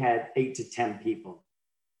when we had 8 to 10 people.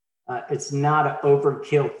 It's not an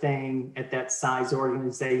overkill thing at that size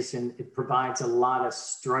organization. It provides a lot of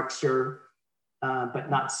structure, but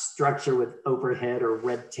not structure with overhead or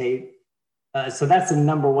red tape. So that's the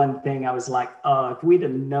number one thing. I was like, if we'd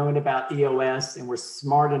have known about EOS and were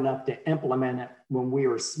smart enough to implement it when we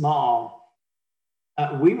were small,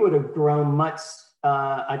 we would have grown much,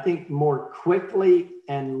 I think, more quickly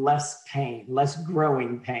and less pain, less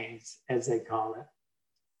growing pains, as they call it.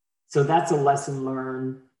 So that's a lesson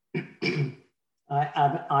learned.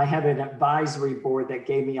 I have an advisory board that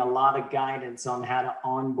gave me a lot of guidance on how to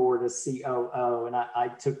onboard a COO, and I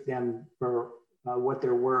took them for what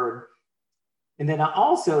their word. And then I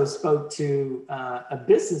also spoke to a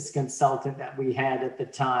business consultant that we had at the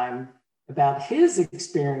time about his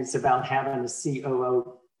experience about having a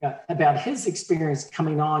COO, about his experience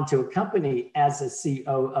coming on to a company as a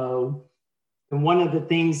COO. And one of the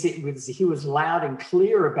things he was loud and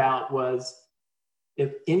clear about was,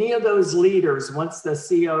 if any of those leaders, once the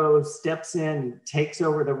COO steps in and takes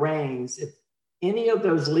over the reins, if any of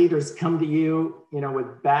those leaders come to you,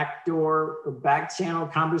 with backdoor or back channel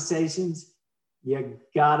conversations, you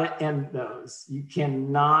gotta end those. You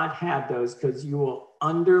cannot have those because you will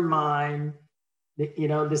undermine the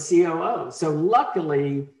COO. So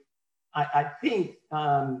luckily, I think,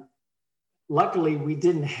 luckily we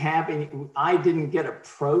didn't have any, I didn't get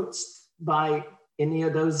approached by any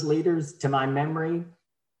of those leaders to my memory.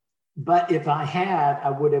 But if I had, I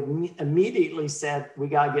would have immediately said, we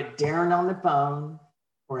got to get Darren on the phone,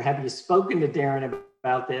 or have you spoken to Darren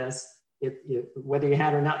about this? Whether you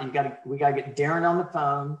had or not, we got to get Darren on the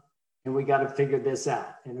phone, and we got to figure this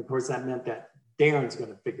out. And of course, that meant that Darren's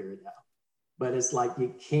going to figure it out. But it's like, we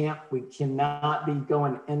cannot be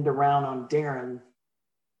going end around on Darren,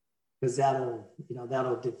 because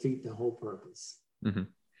that'll defeat the whole purpose. Mm-hmm.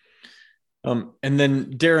 And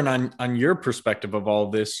then Darren, on your perspective of all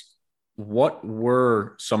this, what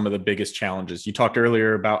were some of the biggest challenges? You talked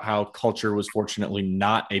earlier about how culture was fortunately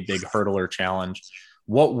not a big hurdle or challenge.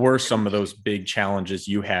 What were some of those big challenges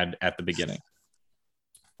you had at the beginning?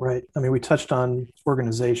 Right. I mean, we touched on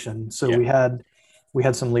organization. So yeah. we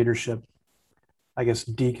had some leadership, I guess,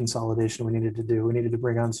 deconsolidation we needed to do. We needed to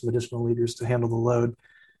bring on some additional leaders to handle the load.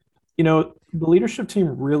 The leadership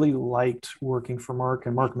team really liked working for Mark,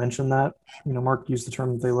 and Mark mentioned that. Mark used the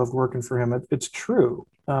term that they loved working for him. It's true.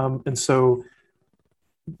 And so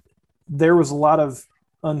there was a lot of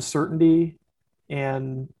uncertainty,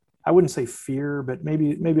 and I wouldn't say fear, but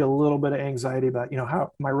maybe a little bit of anxiety about,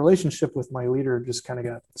 how my relationship with my leader just kind of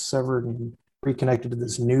got severed and reconnected to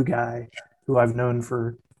this new guy who I've known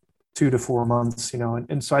for 2 to 4 months,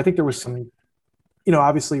 and so I think there was some,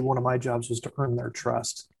 obviously one of my jobs was to earn their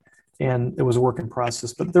trust. And it was a work in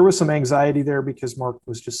process, but there was some anxiety there because Mark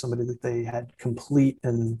was just somebody that they had complete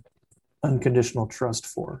and unconditional trust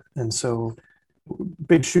for. And so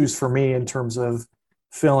big shoes for me in terms of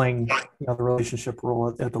filling the relationship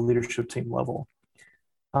role at the leadership team level.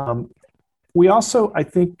 We also, I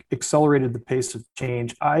think, accelerated the pace of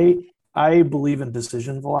change. I believe in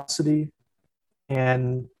decision velocity,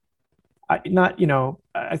 and I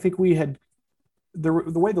think we had, the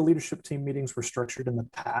way the leadership team meetings were structured in the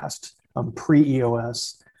past,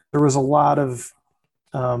 pre-EOS, there was a lot of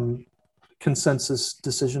consensus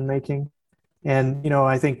decision making. And,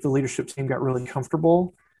 I think the leadership team got really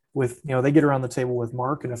comfortable with, they get around the table with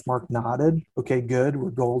Mark, and if Mark nodded, okay, good, we're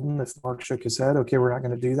golden. If Mark shook his head, okay, we're not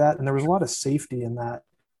going to do that. And there was a lot of safety in that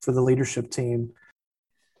for the leadership team.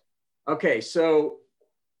 Okay, so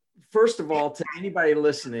first of all, to anybody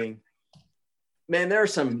listening, man, there are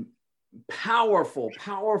some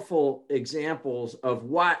powerful examples of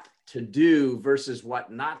what to do versus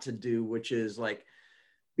what not to do, which is like,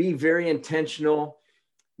 be very intentional,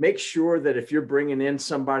 make sure that if you're bringing in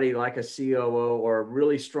somebody like a COO or a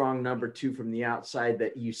really strong number two from the outside,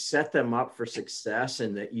 that you set them up for success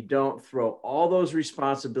and that you don't throw all those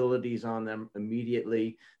responsibilities on them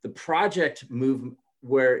immediately. The project move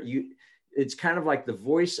where it's kind of like the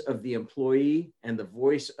voice of the employee and the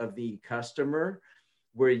voice of the customer,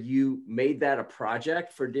 where you made that a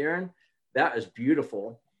project for Darren. That is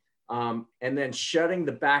beautiful. And then shutting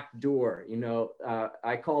the back door,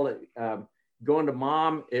 I call it going to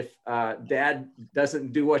mom if dad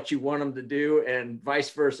doesn't do what you want him to do, and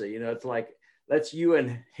vice versa. It's like, let's you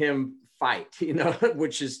and him fight,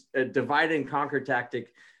 which is a divide and conquer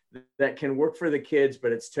tactic that can work for the kids,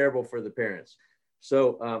 but it's terrible for the parents.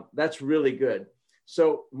 So that's really good.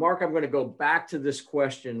 So Mark, I'm going to go back to this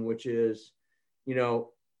question, which is,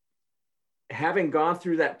 having gone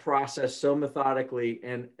through that process so methodically,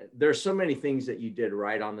 and there's so many things that you did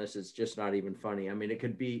right on this, it's just not even funny. I mean, it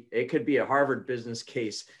could be a Harvard business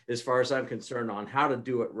case as far as I'm concerned on how to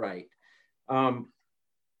do it right.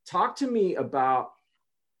 Talk to me about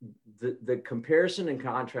the comparison and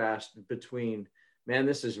contrast between, man,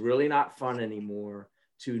 this is really not fun anymore,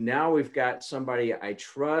 to now we've got somebody I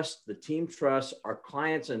trust, the team trusts, our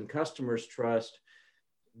clients and customers trust.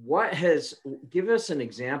 Give us an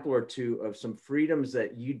example or two of some freedoms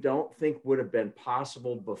that you don't think would have been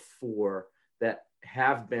possible before that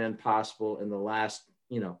have been possible in the last,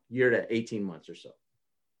 year to 18 months or so.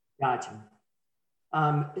 Gotcha.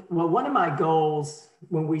 Well, one of my goals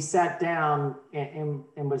when we sat down and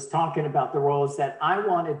was talking about the role is that I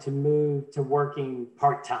wanted to move to working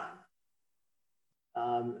part-time.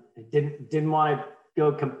 I didn't want to go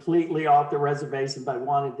completely off the reservation, but I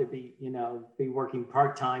wanted to be working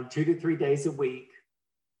part-time 2 to 3 days a week.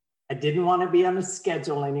 I didn't want to be on a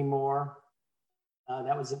schedule anymore.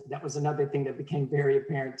 That was another thing that became very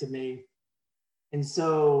apparent to me. And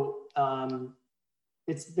so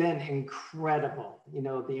it's been incredible.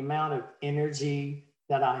 The amount of energy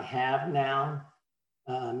that I have now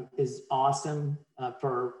is awesome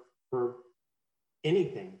for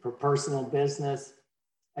anything, for personal business.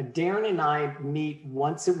 Darren and I meet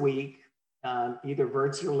once a week, either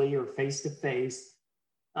virtually or face-to-face,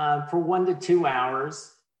 for 1 to 2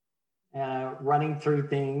 hours, running through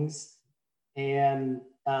things. And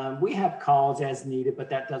we have calls as needed, but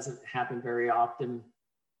that doesn't happen very often.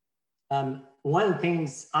 One of the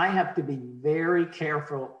things I have to be very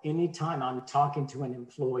careful anytime I'm talking to an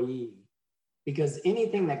employee, because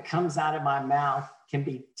anything that comes out of my mouth can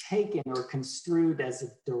be taken or construed as a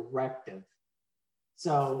directive.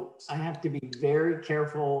 So I have to be very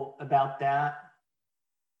careful about that.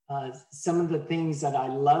 Some of the things that I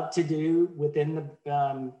love to do within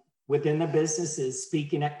the business is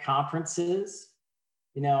speaking at conferences.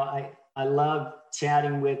 I love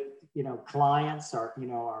chatting with clients or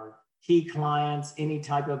our key clients, any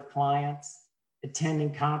type of clients,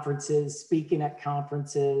 attending conferences, speaking at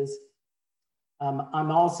conferences. I'm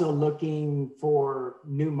also looking for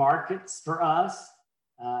new markets for us.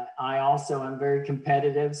 I also am very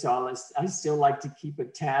competitive, so I still like to keep a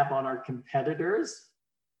tab on our competitors.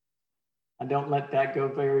 I don't let that go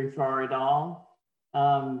very far at all.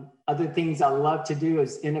 Other things I love to do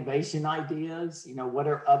is innovation ideas. What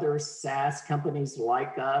are other SaaS companies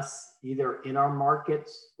like us, either in our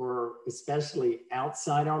markets or especially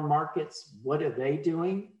outside our markets? What are they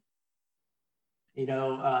doing?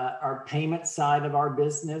 Our payment side of our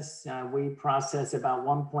business, we process about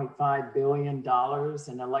 $1.5 billion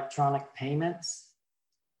in electronic payments,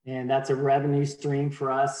 and that's a revenue stream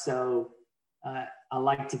for us. So I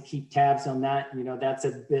like to keep tabs on that. That's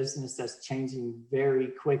a business that's changing very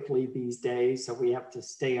quickly these days, so we have to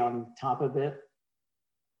stay on top of it.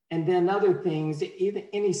 And then other things,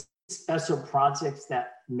 any special projects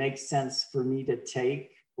that make sense for me to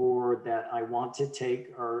take or that I want to take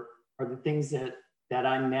are the things that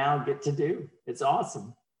I now get to do. It's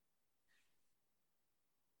awesome.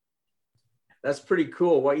 That's pretty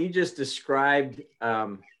cool. What you just described,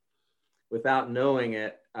 without knowing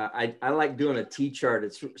it, I like doing a T-chart.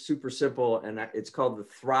 It's super simple, and it's called the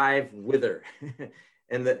Thrive Wither.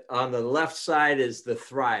 And on the left side is the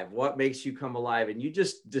Thrive, what makes you come alive. And you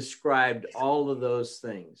just described all of those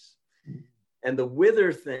things. And the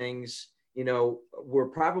Wither things, were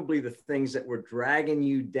probably the things that were dragging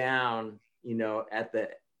you down, at the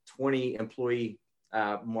 20 employee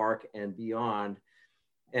mark and beyond.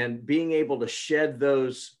 And being able to shed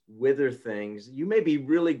those Wither things, you may be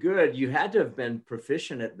really good. You had to have been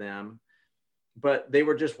proficient at them, but they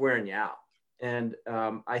were just wearing you out. And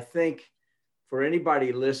I think for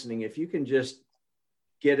anybody listening, if you can just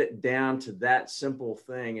get it down to that simple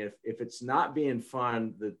thing, if it's not being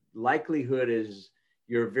fun, the likelihood is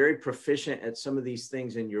you're very proficient at some of these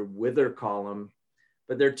things in your wither column,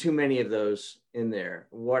 but there are too many of those in there.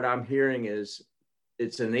 What I'm hearing is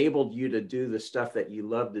it's enabled you to do the stuff that you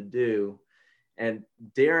love to do. And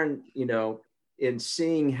Darren, you know, in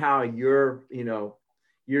seeing how your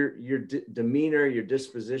demeanor, your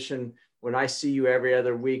disposition, when I see you every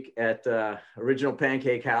other week at Original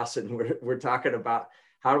Pancake House and we're talking about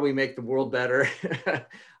how do we make the world better,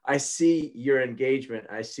 I see your engagement.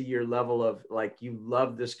 I see your level of like, you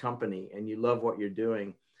love this company and you love what you're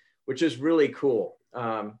doing, which is really cool.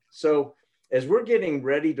 So as we're getting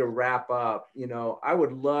ready to wrap up, you know, I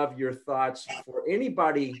would love your thoughts for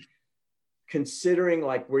anybody considering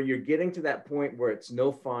like where you're getting to that point where it's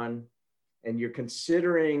no fun and you're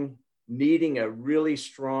considering needing a really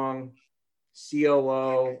strong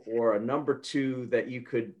COO or a number two that you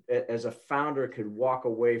could, as a founder, could walk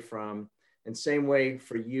away from. And same way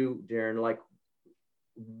for you, Darren, like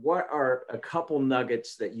what are a couple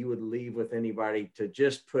nuggets that you would leave with anybody to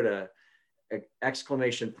just put a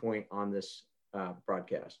exclamation point on this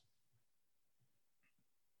broadcast?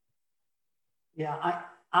 Yeah,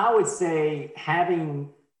 I would say having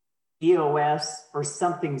EOS or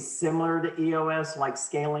something similar to EOS, like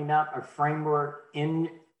scaling up a framework in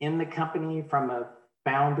the company from a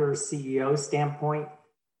founder CEO standpoint,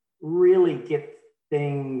 really get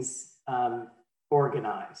things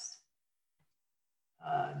organized.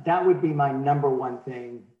 That would be my number one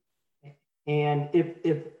thing. And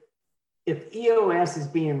if EOS is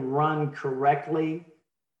being run correctly,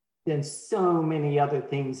 then so many other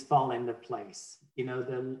things fall into place. You know,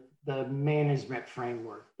 the management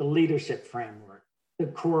framework, the leadership framework, the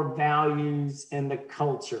core values and the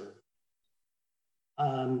culture,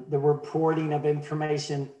 the reporting of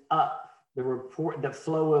information up, the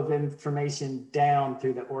flow of information down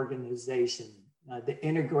through the organization, the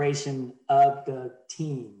integration of the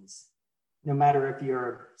teams, no matter if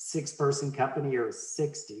you're a 6-person company or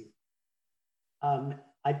 60.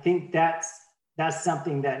 I think that's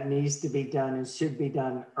something that needs to be done and should be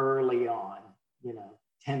done early on. You know,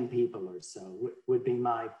 10 people or so would be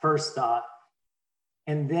my first thought.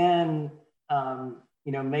 And then,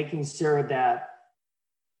 you know, making sure that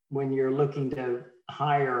when you're looking to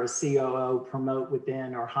hire a COO, promote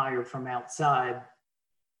within or hire from outside,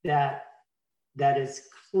 that is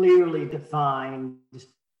clearly defined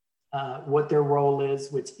what their role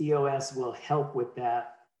is, which EOS will help with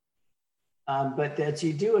that. But that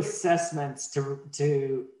you do assessments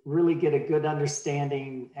to really get a good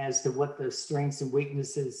understanding as to what the strengths and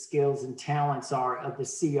weaknesses, skills and talents are of the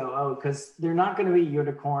COO, because they're not going to be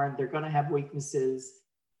unicorn. They're going to have weaknesses,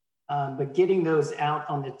 but getting those out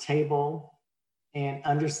on the table and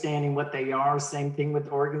understanding what they are. Same thing with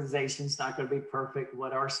organizations, not going to be perfect,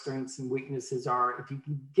 what our strengths and weaknesses are. If you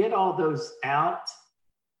can get all those out,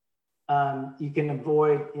 you can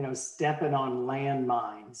avoid, you know, stepping on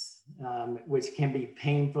landmines, which can be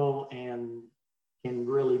painful and can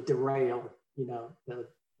really derail, you know,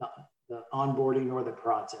 the onboarding or the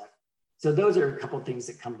project. So those are a couple of things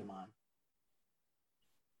that come to mind.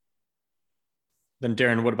 Then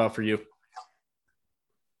Darren, what about for you?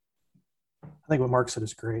 I think what Mark said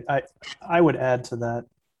is great. I would add to that,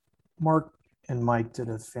 Mark and Mike did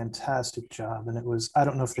a fantastic job. And it was, I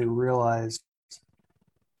don't know if they realized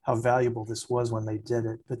how valuable this was when they did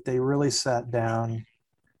it, but they really sat down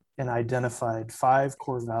and identified 5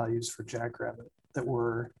 core values for Jackrabbit that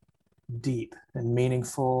were deep and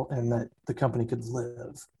meaningful and that the company could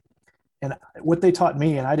live. And what they taught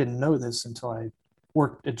me, and I didn't know this until I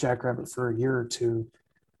worked at Jackrabbit for a year or two,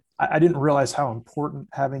 I didn't realize how important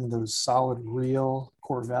having those solid, real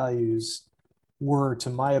core values were to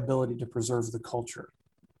my ability to preserve the culture.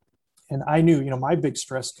 And I knew, you know, my big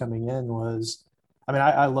stress coming in was, I mean,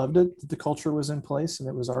 I loved it that the culture was in place and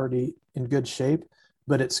it was already in good shape,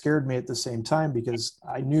 but it scared me at the same time because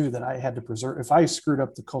I knew that I had to preserve. If I screwed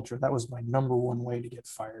up the culture, that was my number one way to get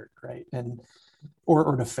fired, right? And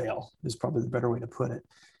or to fail is probably the better way to put it.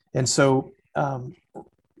 And so,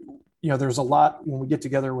 you know, there's a lot when we get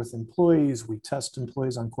together with employees, we test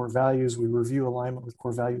employees on core values, we review alignment with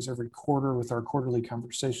core values every quarter with our quarterly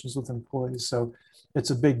conversations with employees. So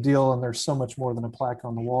it's a big deal and there's so much more than a plaque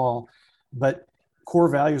on the wall. But core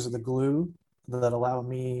values are the glue that allow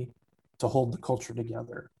me to hold the culture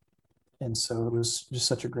together. And so it was just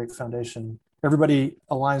such a great foundation. Everybody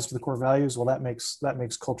aligns to the core values. Well, that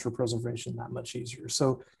makes culture preservation that much easier.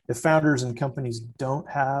 So if founders and companies don't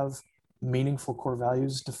have meaningful core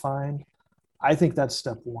values defined, I think that's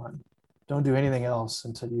step one. Don't do anything else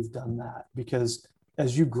until you've done that, because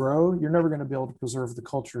as you grow, you're never going to be able to preserve the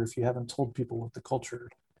culture if you haven't told people what the culture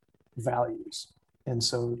values. And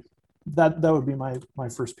so that would be my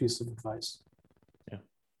first piece of advice. Yeah.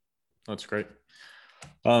 That's great.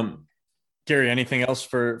 Gary, anything else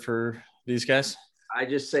for these guys? I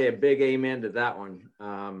just say a big amen to that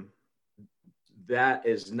one. That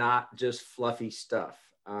is not just fluffy stuff.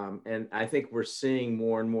 And I think we're seeing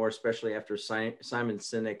more and more, especially after Simon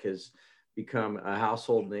Sinek has become a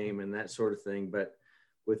household name and that sort of thing. But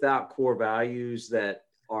without core values that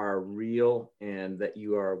are real and that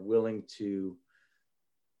you are willing to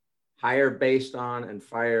hire based on and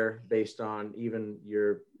fire based on even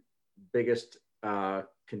your biggest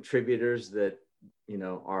contributors that, you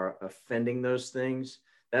know, are offending those things,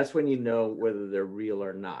 that's when you know whether they're real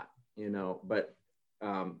or not, you know. But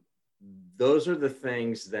those are the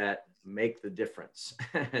things that make the difference.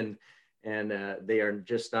 and they are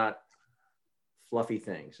just not fluffy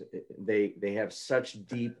things. They have such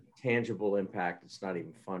deep, tangible impact. It's not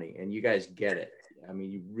even funny. And you guys get it. I mean,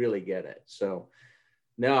 you really get it. So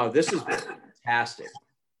no, this is fantastic.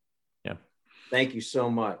 Yeah. Thank you so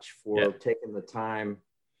much for taking the time.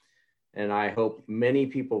 And I hope many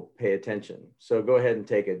people pay attention. So go ahead and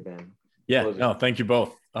take it, Ben. Yeah, no, thank you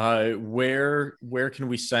both. Where can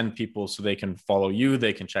we send people so they can follow you?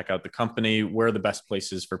 They can check out the company. Where are the best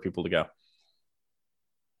places for people to go?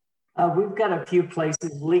 We've got a few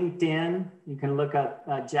places. LinkedIn, you can look up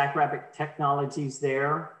Jackrabbit Technologies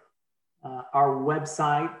there. Our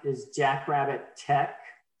website is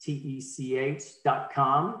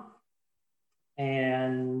jackrabbittech.com.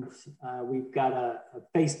 And we've got a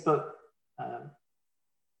Facebook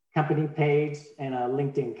company page and a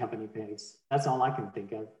LinkedIn company page. That's all I can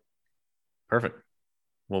think of. Perfect.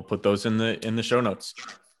 We'll put those in the show notes.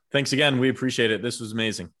 Thanks again. We appreciate it. This was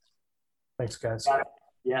amazing. Thanks, guys.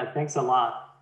 Yeah, thanks a lot.